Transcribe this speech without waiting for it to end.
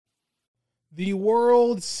The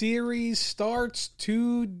World Series starts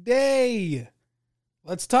today.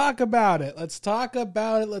 Let's talk about it. Let's talk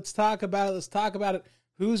about it.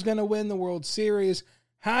 Who's going to win the World Series?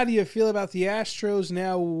 How do you feel about the Astros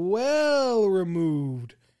now well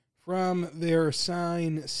removed from their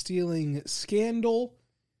sign stealing scandal?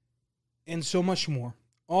 And so much more.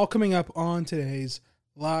 All coming up on today's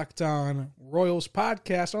Locked On Royals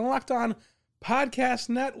podcast on Locked On Podcast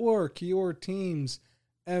Network, your teams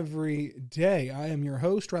every day. I am your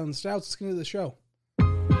host, Rylan Stouts. Let's get into the show.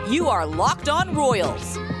 You are Locked On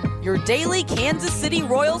Royals, your daily Kansas City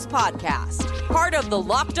Royals podcast. Part of the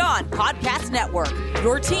Locked On Podcast Network,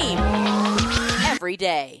 your team every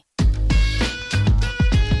day.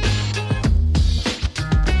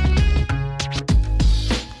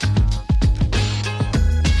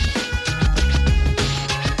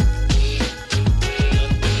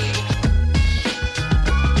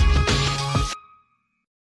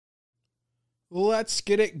 Let's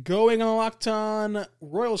get it going on the Locked On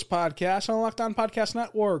Royals podcast on the Locked On Podcast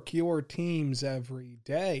Network, your teams every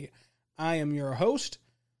day. I am your host,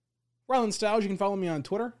 Rylan Stiles. You can follow me on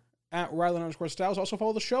Twitter at Rylan_Stiles. Also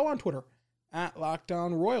follow the show on Twitter at Locked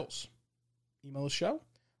On Royals. Email the show,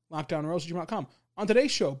 LockedOnRoyals@gmail.com. On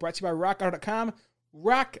today's show, brought to you by RockAuto.com,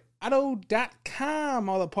 RockAuto.com.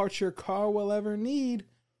 All the parts your car will ever need,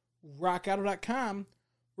 RockAuto.com.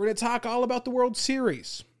 We're going to talk all about the World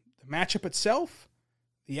Series. The matchup itself,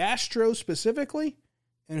 the Astros specifically,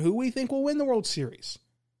 and who we think will win the World Series.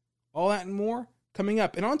 All that and more coming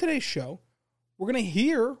up. And on today's show, we're going to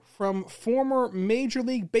hear from former Major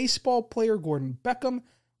League Baseball player Gordon Beckham,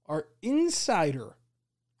 our insider on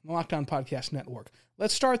the Locked On Podcast Network.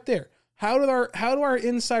 Let's start there. How do our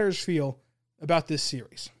insiders feel about this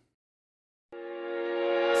series?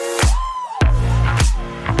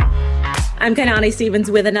 I'm Kanani Stevens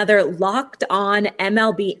with another Locked On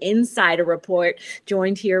MLB Insider Report,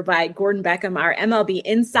 joined here by Gordon Beckham, our MLB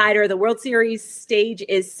Insider. The World Series stage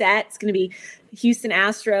is set. It's going to be Houston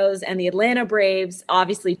Astros and the Atlanta Braves,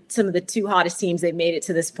 obviously some of the two hottest teams. They've made it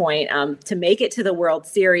to this point to make it to the World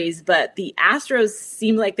Series, but the Astros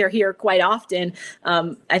seem like they're here quite often.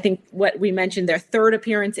 I think what we mentioned, their third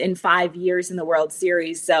appearance in 5 years in the World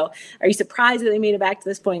Series. So are you surprised that they made it back to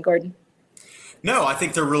this point, Gordon? No, I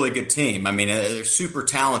think they're a really good team. I mean, they're super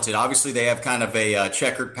talented. Obviously, they have kind of a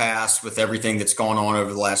checkered past with everything that's gone on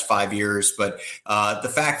over the last 5 years. But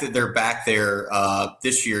the fact that they're back there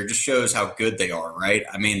this year just shows how good they are, right?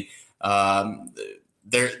 I mean,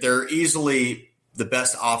 they're easily the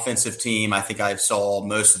best offensive team I think I saw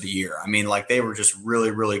most of the year. I mean, like they were just really,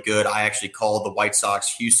 really good. I actually called the White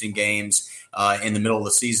Sox-Houston games in the middle of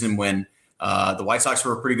the season when the White Sox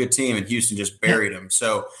were a pretty good team and Houston just buried them.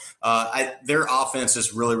 So their offense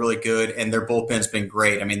is really, really good, and their bullpen's been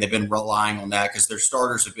great. I mean, they've been relying on that because their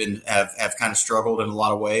starters have kind of struggled in a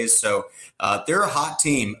lot of ways. So they're a hot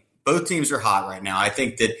team. Both teams are hot right now. I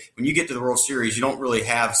think that when you get to the World Series, you don't really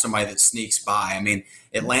have somebody that sneaks by. I mean,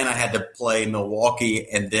 Atlanta had to play Milwaukee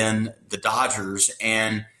and then the Dodgers,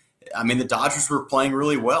 and I mean, the Dodgers were playing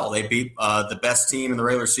really well. They beat the best team in the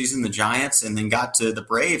regular season, the Giants, and then got to the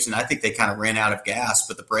Braves, and I think they kind of ran out of gas.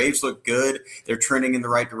 But the Braves look good. They're trending in the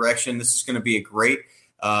right direction. This is going to be a great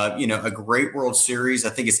World Series.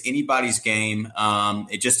 I think it's anybody's game.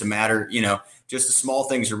 It's just a matter, just the small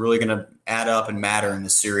things are really going to add up and matter in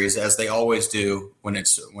this series, as they always do when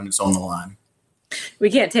it's on the line.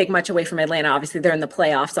 We can't take much away from Atlanta. Obviously, they're in the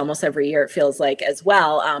playoffs almost every year, it feels like, as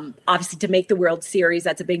well. Obviously, to make the World Series,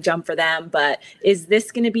 that's a big jump for them. But is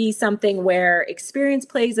this going to be something where experience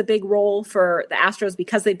plays a big role for the Astros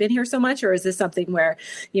because they've been here so much? Or is this something where,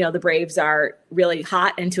 the Braves are really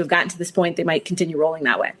hot and to have gotten to this point, they might continue rolling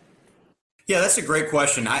that way? Yeah, that's a great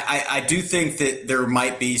question. I do think that there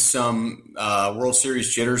might be some World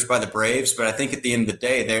Series jitters by the Braves, but I think at the end of the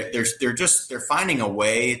day, they're finding a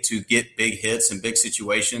way to get big hits in big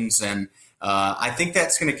situations, and I think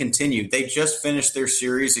that's going to continue. They just finished their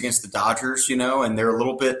series against the Dodgers, and they're a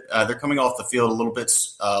little bit they're coming off the field a little bit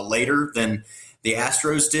later than the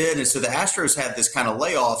Astros did. And so the Astros had this kind of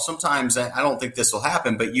layoff. Sometimes I don't think this will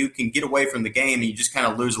happen, but you can get away from the game and you just kind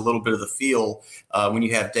of lose a little bit of the feel when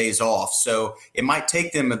you have days off. So it might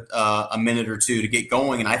take them a minute or two to get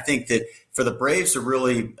going. And I think that for the Braves to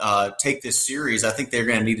really take this series, I think they're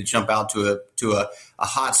going to need to jump out to a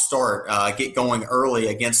hot start, get going early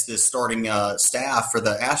against this starting staff for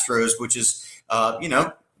the Astros, which is,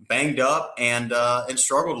 banged up and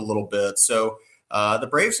struggled a little bit. So the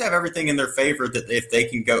Braves have everything in their favor that if they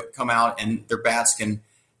can come out and their bats can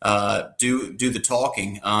do the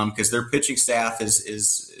talking because their pitching staff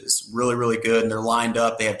is really, really good, and they're lined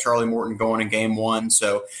up. They have Charlie Morton going in game one.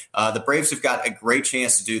 So the Braves have got a great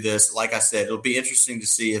chance to do this. Like I said, it'll be interesting to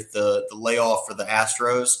see if the layoff for the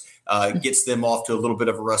Astros gets them off to a little bit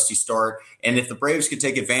of a rusty start. And if the Braves can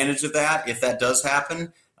take advantage of that, if that does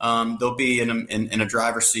happen, they'll be in a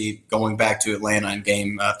driver's seat going back to Atlanta in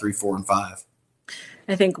game 3, 4, and 5.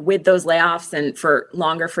 I think with those layoffs and for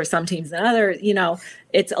longer for some teams than others,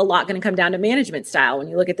 it's a lot going to come down to management style. When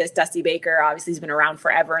you look at this, Dusty Baker, obviously he's been around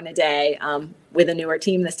forever and a day with a newer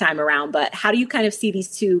team this time around. But how do you kind of see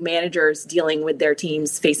these two managers dealing with their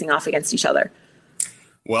teams facing off against each other?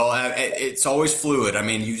 Well, it's always fluid. I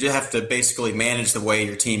mean, you just have to basically manage the way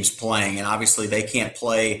your team's playing. And obviously they can't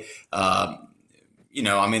play,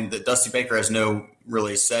 the Dusty Baker has no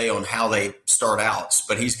really say on how they start out,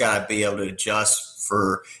 but he's got to be able to adjust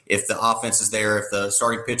for if the offense is there, if the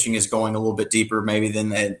starting pitching is going a little bit deeper, maybe than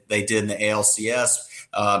they did in the ALCS.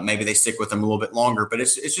 Maybe they stick with them a little bit longer, but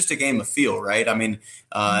it's just a game of feel, right? I mean,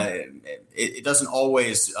 it doesn't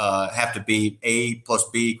always have to be A plus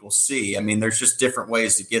B equals C. I mean, there's just different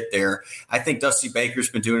ways to get there. I think Dusty Baker's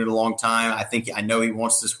been doing it a long time. I know he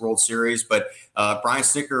wants this World Series, but Brian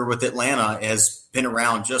Snitker with Atlanta has been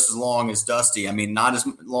around just as long as Dusty. I mean, not as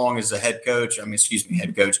long as a head coach.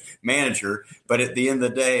 Manager. But at the end of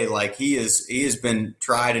the day, like he has been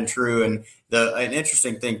tried and true. And an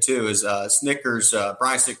interesting thing too is Brian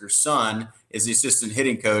Snitker's son is the assistant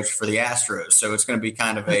hitting coach for the Astros. So it's going to be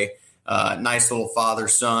kind of a nice little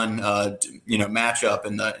father-son, matchup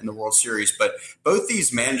in the World Series. But both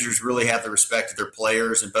these managers really have the respect of their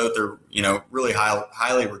players, and both are, really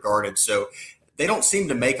highly regarded. So they don't seem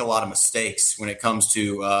to make a lot of mistakes when it comes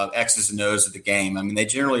to X's and O's of the game. I mean, they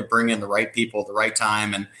generally bring in the right people at the right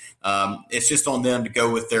time, and it's just on them to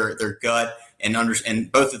go with their gut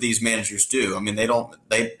and both of these managers do. I mean,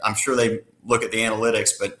 I'm sure they look at the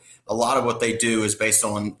analytics, but a lot of what they do is based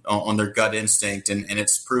on their gut instinct, and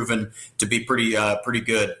it's proven to be pretty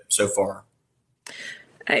good so far.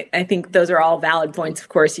 I think those are all valid points. Of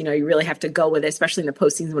course, you really have to go with it, especially in the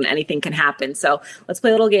postseason when anything can happen. So let's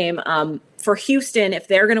play a little game. For Houston, if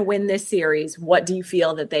they're going to win this series, what do you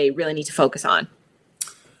feel that they really need to focus on?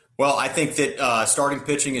 Well, I think that starting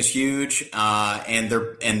pitching is huge, and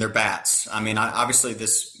their bats. I mean, obviously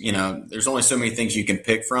this, there's only so many things you can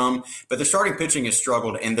pick from, but their starting pitching has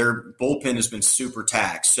struggled, and their bullpen has been super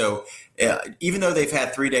taxed. So even though they've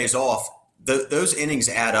had 3 days off, those innings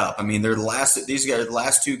add up. I mean, they're the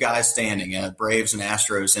last two guys standing, Braves and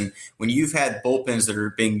Astros. And when you've had bullpens that are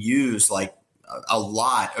being used like a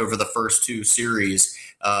lot over the first two series,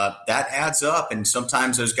 that adds up. And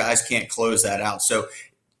sometimes those guys can't close that out. So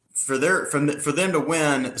for them to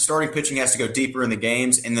win, the starting pitching has to go deeper in the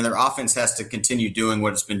games, and then their offense has to continue doing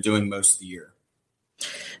what it's been doing most of the year.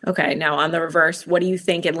 Okay. Now on the reverse, what do you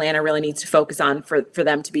think Atlanta really needs to focus on for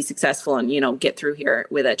them to be successful and, get through here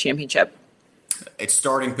with a championship? It's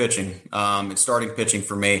starting pitching. It's starting pitching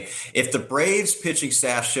for me. If the Braves pitching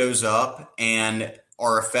staff shows up and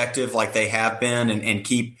are effective like they have been and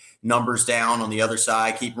keep numbers down on the other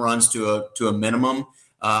side, keep runs to a minimum,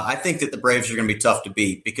 I think that the Braves are going to be tough to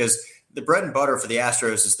beat because the bread and butter for the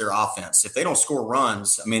Astros is their offense. If they don't score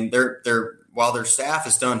runs, I mean, while their staff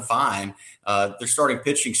has done fine, their starting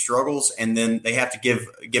pitching struggles, and then they have to give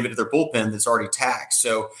it to their bullpen that's already taxed.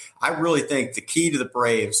 So I really think the key to the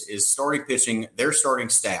Braves is starting pitching, their starting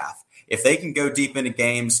staff. If they can go deep into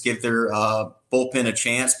games, give their bullpen a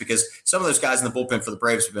chance, because some of those guys in the bullpen for the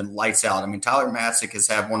Braves have been lights out. I mean, Tyler Matzik has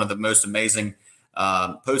had one of the most amazing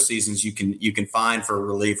postseasons you can find for a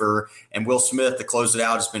reliever, and Will Smith to close it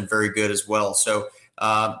out has been very good as well. So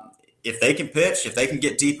if they can pitch, if they can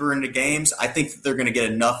get deeper into games, I think that they're going to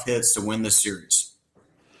get enough hits to win this series.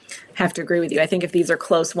 Have to agree with you. I think if these are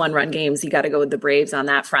close one-run games, you got to go with the Braves on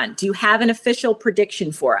that front. Do you have an official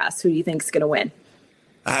prediction for us? Who do you think is going to win?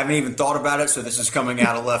 I haven't even thought about it, so this is coming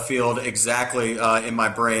out of left field exactly in my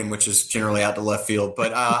brain, which is generally out to left field.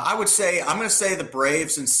 But I'm going to say the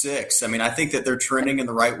Braves in 6. I mean, I think that they're trending in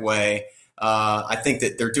the right way. I think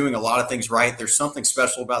that they're doing a lot of things right. There's something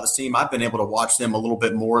special about this team. I've been able to watch them a little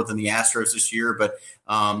bit more than the Astros this year, but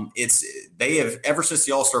they have, ever since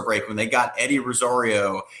the All-Star break, when they got Eddie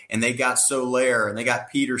Rosario and they got Soler and they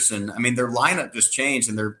got Peterson, I mean, their lineup just changed,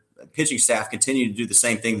 and their pitching staff continue to do the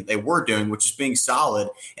same thing that they were doing, which is being solid,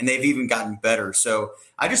 and they've even gotten better. So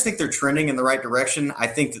I just think they're trending in the right direction. I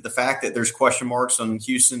think that the fact that there's question marks on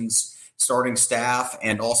Houston's starting staff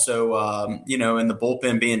and also, in the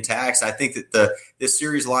bullpen being taxed, I think that this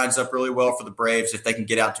series lines up really well for the Braves if they can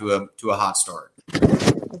get out to a hot start.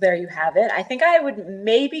 there you have it. I think I would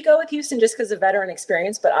maybe go with Houston just because of veteran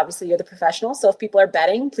experience, but obviously you're the professional. So if people are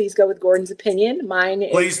betting, please go with Gordon's opinion. Mine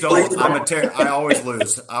is. Please don't. I always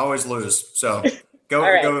lose. So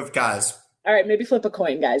go with guys. All right, maybe flip a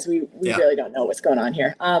coin, guys. We really don't know what's going on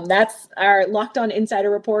here. That's our Locked On Insider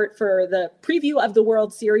Report for the preview of the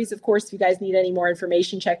World Series. Of course, if you guys need any more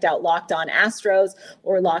information, check out Locked On Astros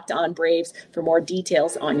or Locked On Braves for more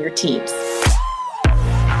details on your teams.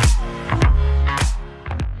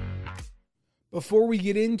 Before we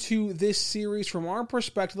get into this series from our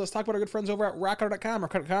perspective, let's talk about our good friends over at RockAuto.com.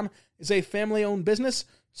 RockAuto.com is a family-owned business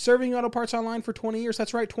serving auto parts online for 20 years.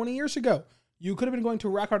 That's right, 20 years ago. You could have been going to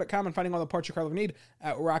RockAuto.com and finding all the parts your car will need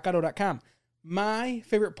at RockAuto.com. My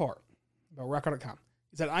favorite part about RockAuto.com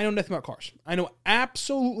is that I know nothing about cars. I know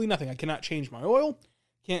absolutely nothing. I cannot change my oil,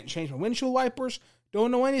 can't change my windshield wipers,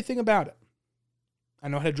 don't know anything about it. I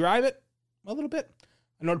know how to drive it a little bit.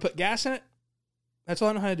 I know how to put gas in it. That's all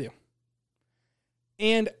I know how to do.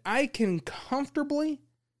 And I can comfortably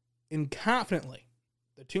and confidently,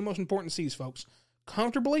 the two most important C's, folks,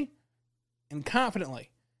 comfortably and confidently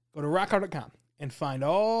go to RockAuto.com and find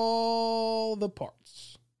all the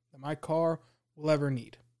parts that my car will ever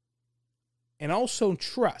need. And also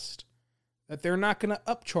trust that they're not going to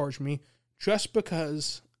upcharge me just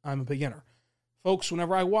because I'm a beginner. Folks,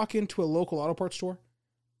 whenever I walk into a local auto parts store,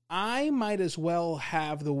 I might as well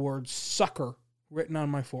have the word sucker written on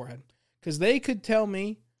my forehead. Because they could tell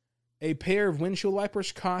me a pair of windshield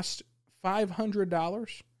wipers cost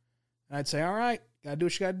 $500. And I'd say, all right, got to do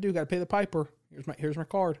what you got to do. Got to pay the piper. Here's my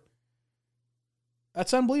card.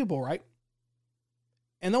 That's unbelievable, right?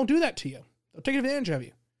 And they'll do that to you. They'll take advantage of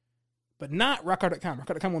you. But not RockAuto.com.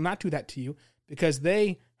 RockAuto.com will not do that to you because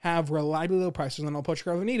they have reliably low prices and they'll put your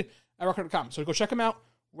car where they need at RockAuto.com. So go check them out.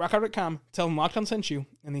 RockAuto.com. Tell them Locked On sent you.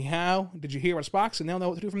 And the how did you hear about Spox? And they'll know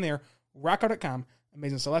what to do from there. RockAuto.com.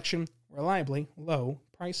 Amazing selection, reliably low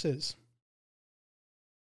prices.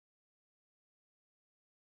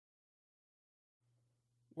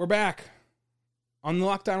 We're back on the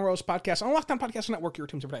Locked On Royals podcast, on the Locked On Podcast Network, your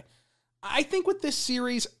teams every day. I think with this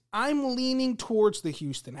series, I'm leaning towards the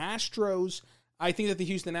Houston Astros. I think that the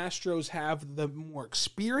Houston Astros have the more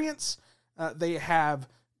experience. They have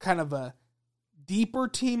kind of a deeper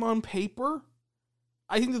team on paper.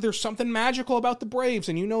 I think that there's something magical about the Braves,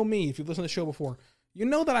 and you know me, if you've listened to the show before, you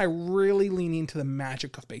know that I really lean into the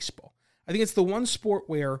magic of baseball. I think it's the one sport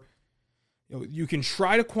where you can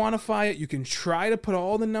try to quantify it, you can try to put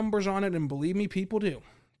all the numbers on it, and believe me, people do.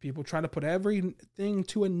 People try to put everything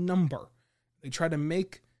to a number. They try to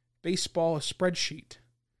make baseball a spreadsheet.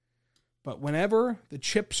 But whenever the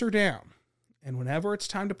chips are down, and whenever it's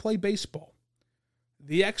time to play baseball,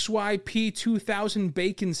 the XYP 2000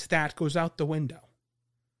 Bacon stat goes out the window.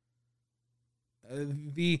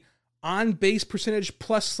 The on-base percentage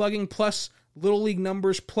plus slugging plus little league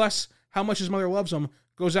numbers plus how much his mother loves him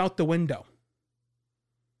goes out the window.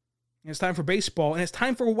 And it's time for baseball, and it's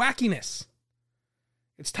time for wackiness.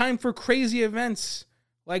 It's time for crazy events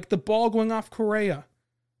like the ball going off Correa,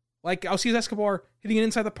 like Alcides Escobar hitting an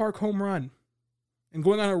inside-the-park home run and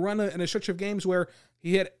going on a run in a stretch of games where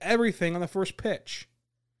he hit everything on the first pitch.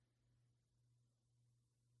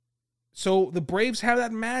 So the Braves have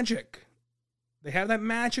that magic. They have that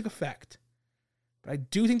magic effect. But I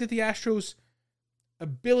do think that the Astros'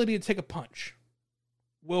 ability to take a punch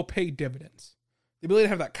will pay dividends. The ability to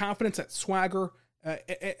have that confidence, that swagger,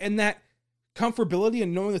 and that comfortability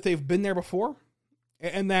in knowing that they've been there before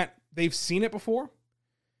and that they've seen it before.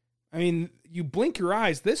 I mean, you blink your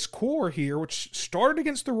eyes. This core here, which started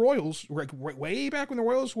against the Royals, way back when the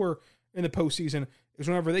Royals were in the postseason, is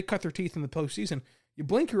whenever they cut their teeth in the postseason. You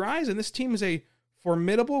blink your eyes, and this team is a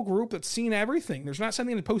formidable group that's seen everything. There's not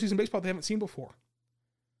something in the postseason baseball they haven't seen before.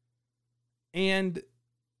 And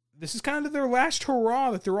this is kind of their last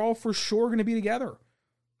hurrah that they're all for sure going to be together.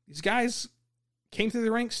 These guys came through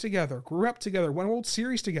the ranks together, grew up together, won a World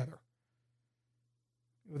Series together.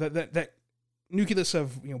 That nucleus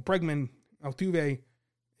of Bregman, Altuve,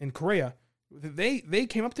 and Correa, they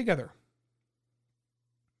came up together.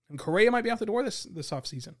 And Correa might be out the door this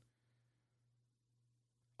offseason.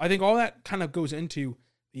 I think all that kind of goes into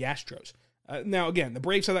the Astros. Now, again, the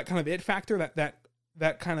Braves have that kind of it factor,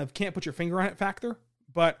 that kind of can't put your finger on it factor,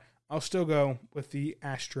 but I'll still go with the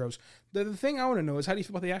Astros. The thing I want to know is, how do you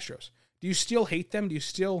feel about the Astros? Do you still hate them? Do you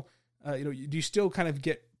still, do you still kind of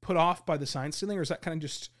get put off by the sign stealing, or is that kind of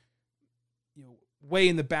just, way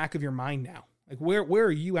in the back of your mind now? Like, where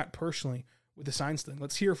are you at personally with the sign stealing?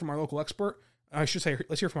 Let's hear from our local expert. I should say,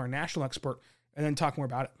 let's hear from our national expert, and then talk more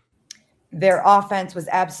about it. Their offense was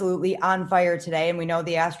absolutely on fire today, and we know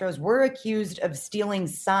the Astros were accused of stealing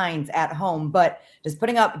signs at home, but does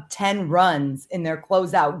putting up 10 runs in their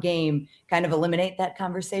closeout game kind of eliminate that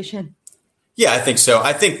conversation? Yeah, I think so.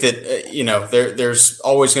 I think that, there's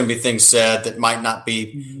always going to be things said that might not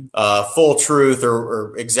be full truth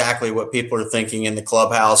or exactly what people are thinking in the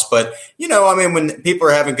clubhouse. But, when people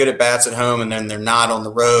are having good at bats at home and then they're not on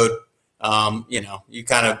the road, you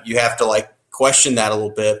have to question that a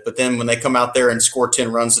little bit. But then when they come out there and score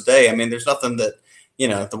 10 runs a day, there's nothing that,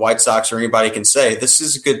 the White Sox or anybody can say. This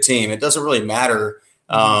is a good team. It doesn't really matter,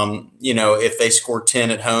 if they score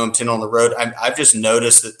 10 at home, 10 on the road. I've just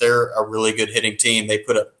noticed that they're a really good hitting team. They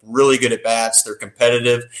put up really good at bats. They're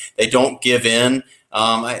competitive. They don't give in.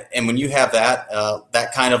 And when you have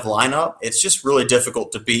that kind of lineup, it's just really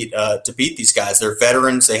difficult to beat these guys. They're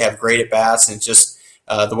veterans. They have great at bats, and just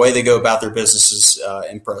the way they go about their business is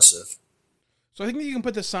impressive. So I think that you can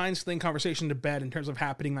put the signs thing conversation to bed in terms of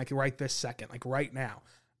happening right this second, right now.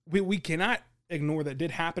 We cannot ignore that it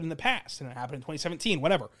did happen in the past, and it happened in 2017,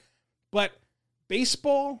 whatever. But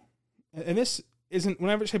baseball, and this isn't,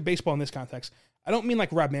 whenever I say baseball in this context, I don't mean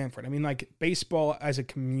like Rob Manfred. I mean baseball as a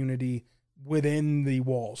community within the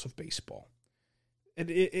walls of baseball.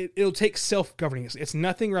 It'll take self-governing. It's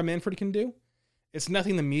nothing Rob Manfred can do. It's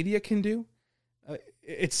nothing the media can do.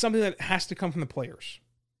 It's something that has to come from the players.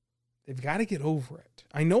 They've got to get over it.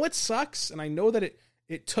 I know it sucks, and I know that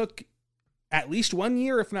it took at least 1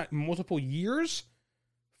 year, if not multiple years,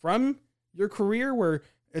 from your career where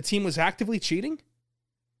a team was actively cheating.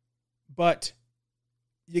 But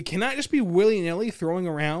you cannot just be willy-nilly throwing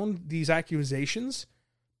around these accusations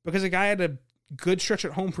because a guy had a good stretch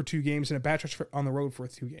at home for 2 games and a bad stretch on the road for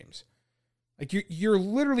 2 games. You're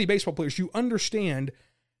literally baseball players. You understand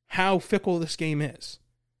how fickle this game is.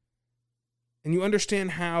 And you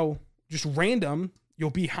understand how just random you'll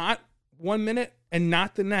be hot 1 minute and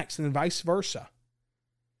not the next, and vice versa.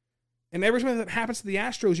 And every time that happens to the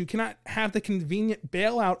Astros, you cannot have the convenient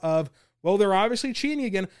bailout of, well, they're obviously cheating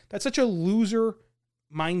again. That's such a loser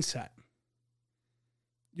mindset.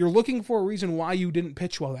 You're looking for a reason why you didn't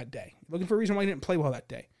pitch well that day. You're looking for a reason why you didn't play well that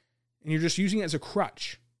day. And you're just using it as a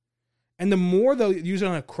crutch. And the more they'll use it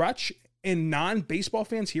on a crutch, and non-baseball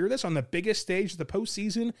fans hear this on the biggest stage of the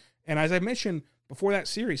postseason, and as I mentioned before that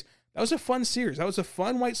series, that was a fun series. That was a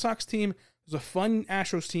fun White Sox team. It was a fun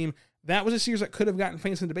Astros team. That was a series that could have gotten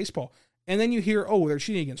fans into baseball. And then you hear, oh, they're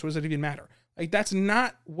cheating again, so what does that even matter? That's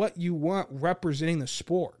not what you want representing the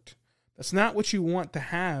sport. That's not what you want to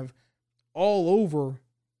have all over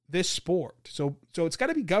this sport. So it's got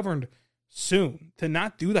to be governed soon to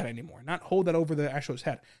not do that anymore, not hold that over the Astros'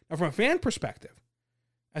 head. Now, from a fan perspective,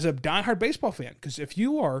 as a diehard baseball fan, because if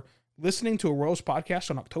you are listening to a Royals podcast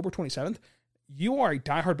on October 27th, you are a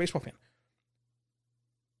diehard baseball fan.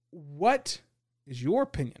 What is your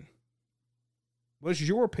opinion? What is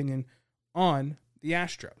your opinion on the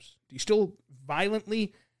Astros? Do you still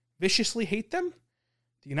violently, viciously hate them?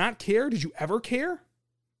 Do you not care? Did you ever care?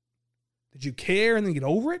 Did you care and then get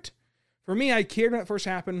over it? For me, I cared when it first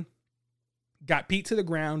happened, got beat to the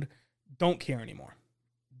ground, don't care anymore.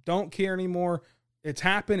 Don't care anymore. It's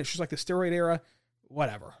happened. It's just like the steroid era.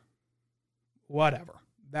 Whatever.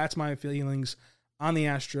 That's my feelings on the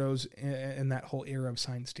Astros and that whole era of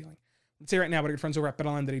sign stealing. Let's say right now, but your friends over at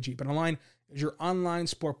BetOnline.ag. BetOnline is your online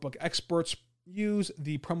sportbook experts. Use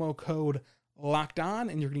the promo code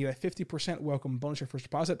LOCKEDON, and you're going to get a 50% welcome bonus your first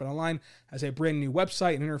deposit. BetOnline has a brand new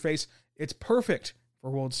website and interface. It's perfect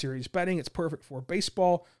for World Series betting. It's perfect for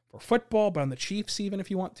baseball, for football, but on the Chiefs even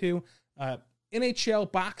if you want to. NHL,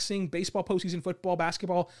 boxing, baseball, postseason football,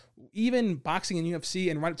 basketball, even boxing and UFC,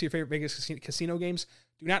 and right up to your favorite Vegas casino games.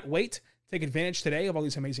 Do not wait. Take advantage today of all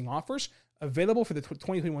these amazing offers available for the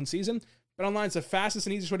 2021 season. BetOnline is the fastest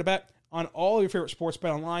and easiest way to bet on all of your favorite sports.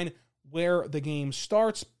 BetOnline, where the game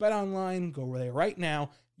starts. BetOnline, go there right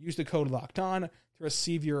now. Use the code LOCKEDON to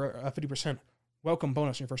receive your 50% welcome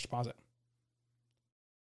bonus on your first deposit.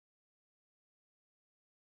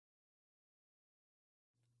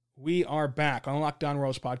 We are back on the Locked On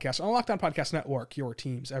Royals podcast, on the Locked On Podcast Network, your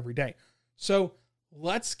teams every day. So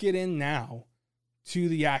let's get in now to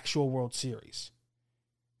the actual World Series.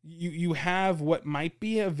 You have what might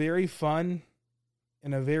be a very fun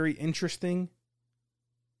and a very interesting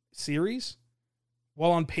series.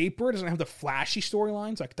 While on paper, it doesn't have the flashy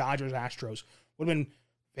storylines like Dodgers, Astros. Would have been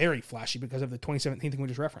very flashy because of the 2017 thing we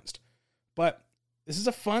just referenced. But this is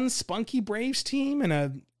a fun, spunky Braves team and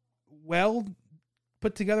a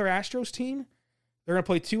well-put-together Astros team. They're going to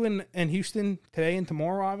play 2 in Houston today and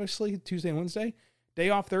tomorrow, obviously, Tuesday and Wednesday. Day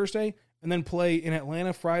off Thursday, and then play in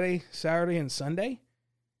Atlanta Friday, Saturday, and Sunday.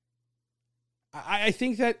 I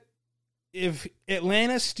think that if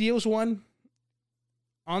Atlanta steals one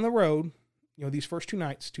on the road, these first 2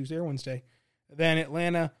 nights, Tuesday or Wednesday, then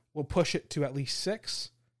Atlanta will push it to at least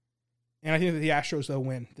 6. And I think that the Astros, they'll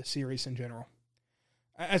win the series in general.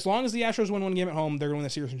 As long as the Astros win one game at home, they're going to win the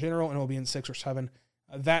series in general, and it will be in 6 or 7.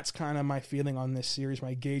 That's kind of my feeling on this series,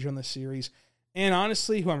 my gauge on this series. And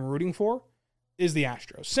honestly, who I'm rooting for is the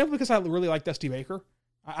Astros, simply because I really like Dusty Baker.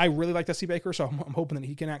 I really like Dusty Baker, so I'm hoping that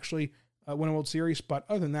he can actually win a World Series. But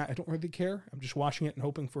other than that, I don't really care. I'm just watching it and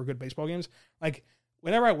hoping for good baseball games. Like,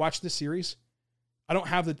 whenever I watch this series, I don't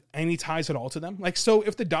have any ties at all to them. Like, so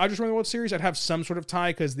if the Dodgers win the World Series, I'd have some sort of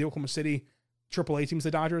tie because the Oklahoma City AAA team's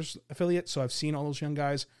the Dodgers affiliate. So I've seen all those young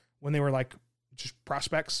guys when they were like just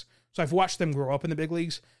prospects. So I've watched them grow up in the big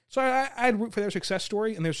leagues. So I'd root for their success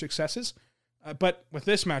story and their successes. But with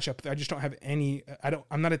this matchup, I just don't have any.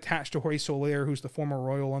 I'm not attached to Jorge Soler, who's the former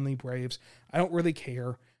Royal on the Braves. I don't really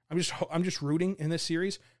care. I'm just rooting in this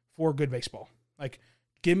series for good baseball. Like,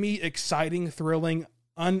 give me exciting, thrilling,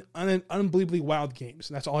 unbelievably wild games.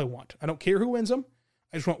 And that's all I want. I don't care who wins them.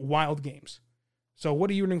 I just want wild games. So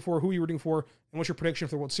what are you rooting for? Who are you rooting for? And what's your prediction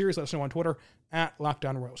for the World Series? Let us know on Twitter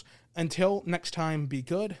 @LockdownRoyals. Until next time, be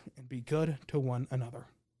good and be good to one another.